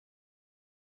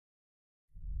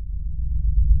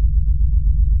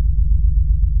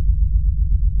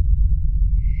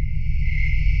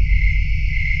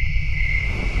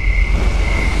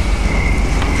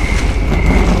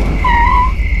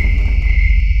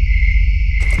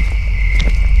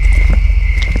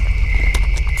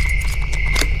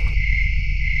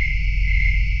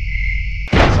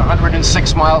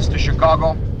6 miles to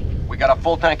Chicago. We got a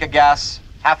full tank of gas,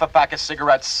 half a pack of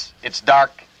cigarettes. It's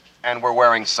dark, and we're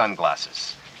wearing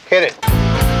sunglasses. Hit it.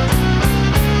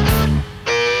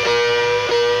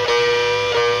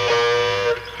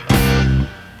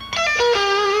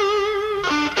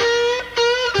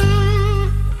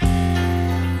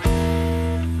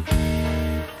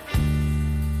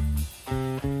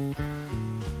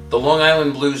 The Long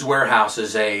Island Blues Warehouse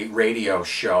is a radio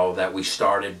show that we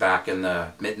started back in the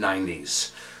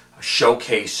mid-90s,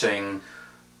 showcasing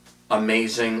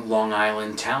amazing Long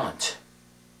Island talent.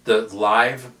 The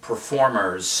live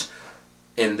performers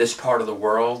in this part of the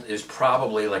world is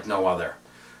probably like no other.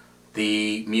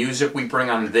 The music we bring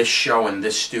on this show in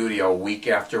this studio week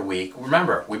after week,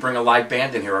 remember, we bring a live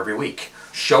band in here every week,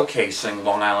 showcasing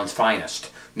Long Island's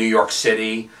finest. New York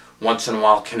City, once in a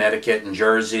while Connecticut and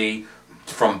Jersey,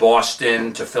 from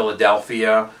Boston to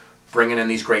Philadelphia, bringing in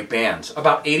these great bands.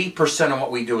 About 80% of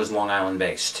what we do is Long Island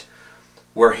based.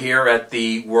 We're here at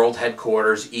the world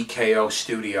headquarters, EKO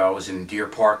Studios in Deer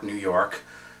Park, New York,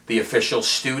 the official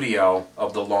studio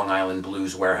of the Long Island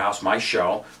Blues Warehouse, my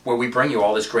show, where we bring you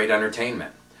all this great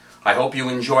entertainment. I hope you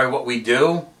enjoy what we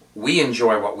do. We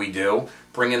enjoy what we do,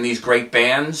 bringing these great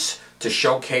bands to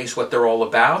showcase what they're all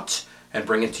about and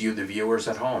bring it to you, the viewers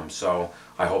at home. So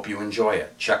I hope you enjoy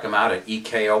it. Check them out at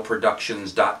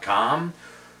ekoproductions.com.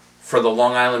 For the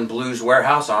Long Island Blues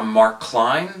Warehouse, I'm Mark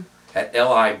Klein at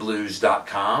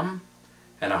liblues.com,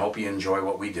 and I hope you enjoy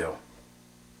what we do.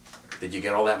 Did you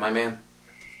get all that, my man?